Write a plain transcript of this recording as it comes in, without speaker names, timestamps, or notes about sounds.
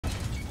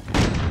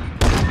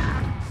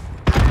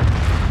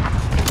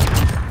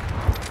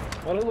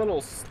What a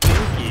little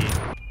stinky.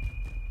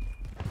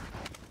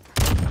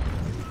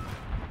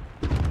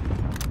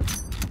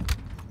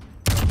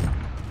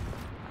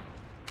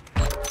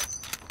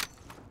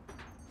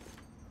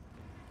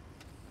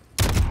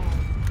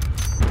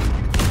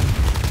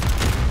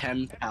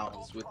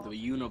 £10 with the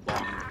Unibomb.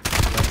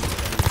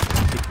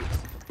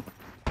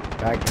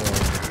 Back here.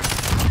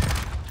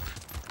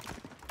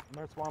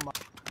 There's one.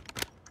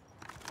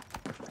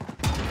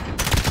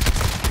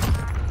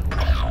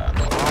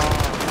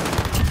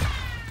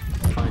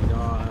 Oh my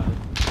god.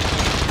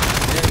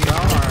 There you go,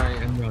 alright.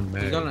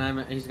 He's gonna aim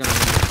it. He's gonna aim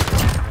it.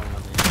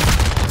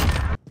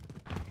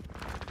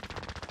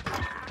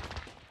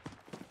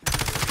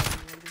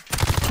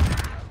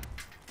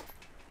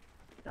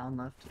 Down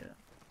left, yeah.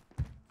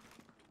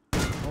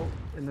 Oh,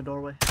 in the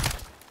doorway.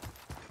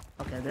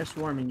 Okay, they're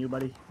swarming you,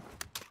 buddy.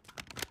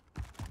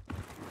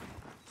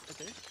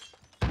 Okay.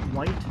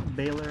 White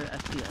Baylor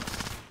FPS.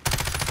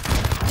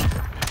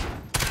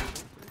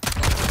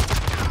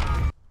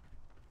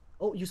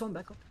 Oh, you saw him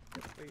back up.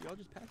 Yep. Wait, y'all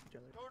just passed each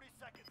other. 30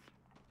 seconds.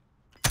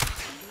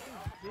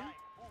 Yeah?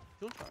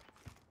 Kill shot.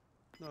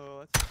 No,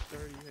 that's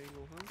 30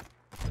 angle, huh?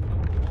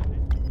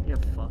 You're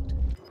fucked.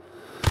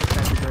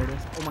 That's the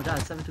greatest. Oh my god,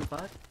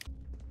 725?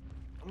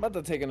 I'm about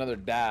to take another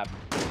dab.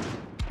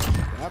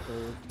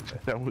 Dapper.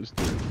 That was.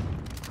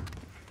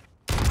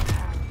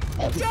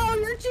 Joe,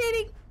 you're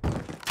cheating!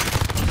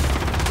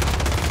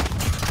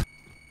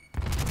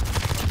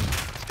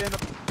 Stand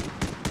up.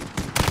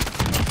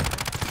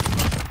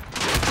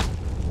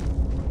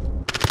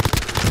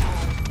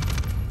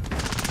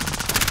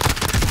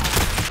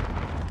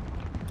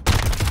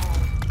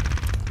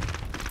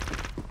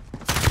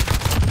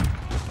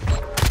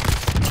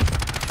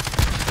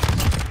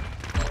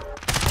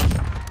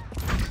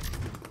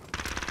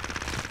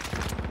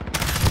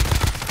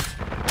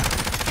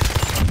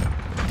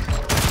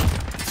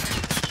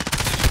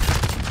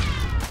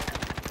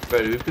 Bro,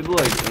 these people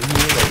like in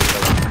here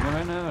like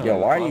right now. Yo,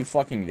 why are you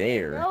fucking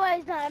there?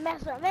 Nobody's gonna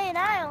mess with me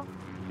now.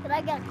 Cause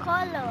I got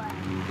Carlo.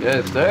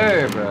 Yes,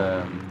 sir,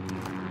 bro.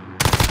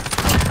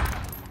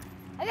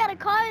 I got a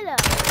Carlo.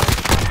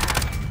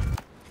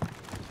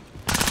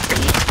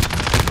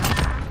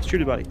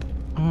 Shoot it, buddy.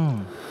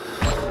 Mm.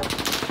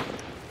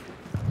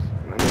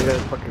 I need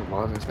that fucking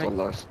walls is still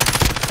lost.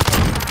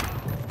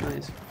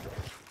 Nice.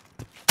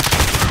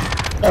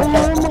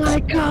 Oh my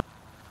god!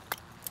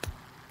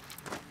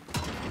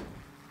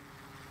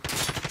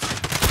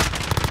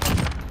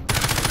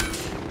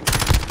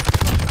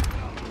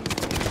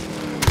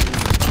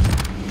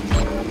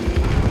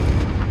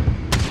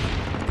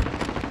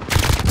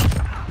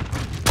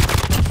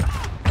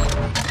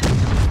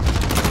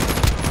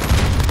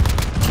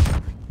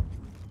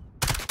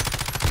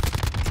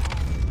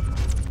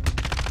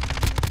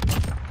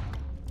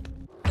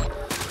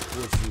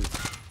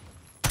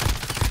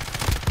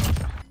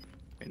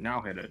 Now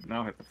hit it.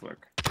 Now hit the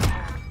flick.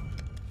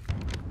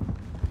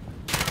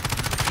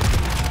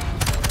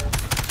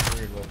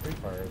 Weird little free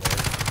fire there.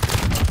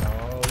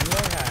 Oh, you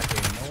are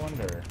hacking. No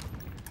wonder.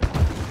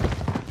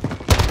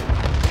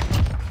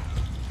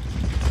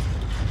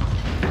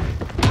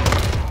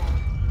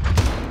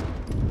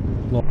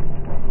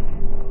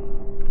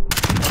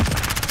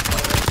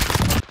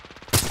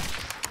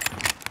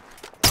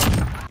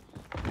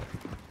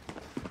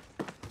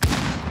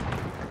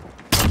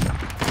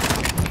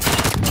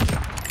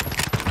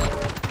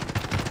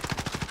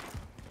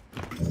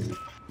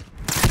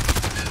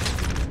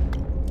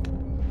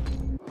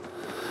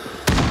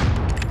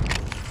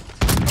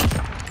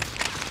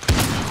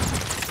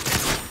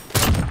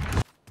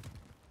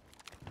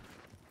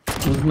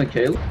 Who's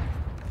Mikhail?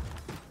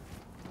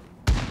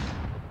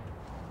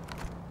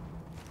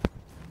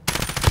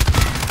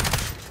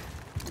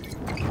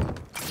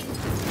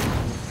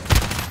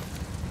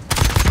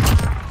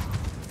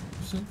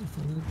 Something for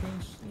the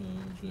best,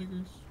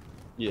 Shakers.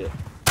 Yeah.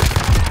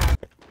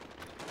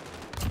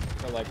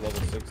 I like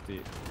level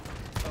 60.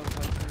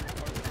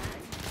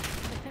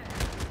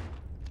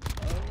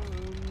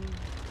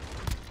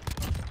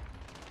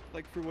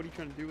 Like for what are you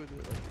trying to do with it?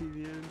 Like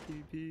PvN,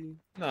 PvP?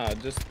 Nah,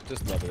 just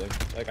leveling.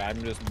 Like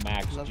I'm just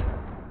max.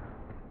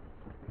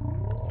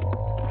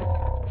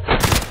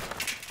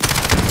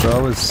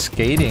 Bro is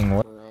skating.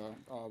 What?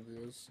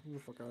 Obvious. Get the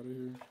fuck out of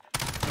here.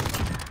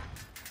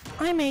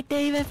 I made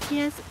Dave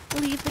FPS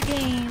leave the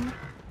game.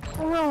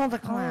 Roll the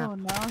clap. Oh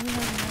no, he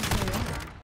doesn't